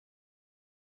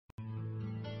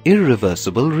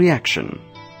Irreversible reaction.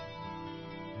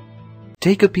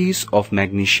 Take a piece of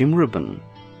magnesium ribbon.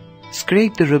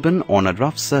 Scrape the ribbon on a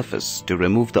rough surface to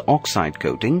remove the oxide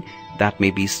coating that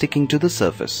may be sticking to the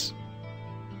surface.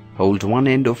 Hold one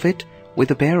end of it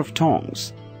with a pair of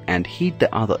tongs and heat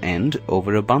the other end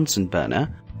over a Bunsen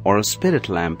burner or a spirit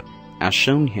lamp as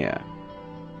shown here.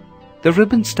 The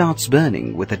ribbon starts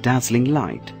burning with a dazzling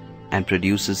light and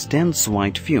produces dense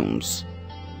white fumes.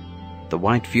 The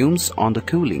white fumes on the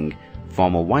cooling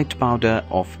form a white powder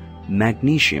of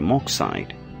magnesium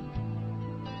oxide.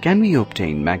 Can we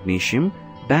obtain magnesium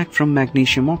back from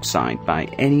magnesium oxide by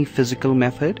any physical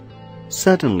method?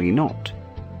 Certainly not.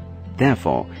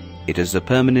 Therefore, it is a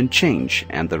permanent change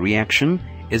and the reaction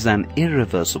is an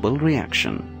irreversible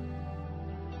reaction.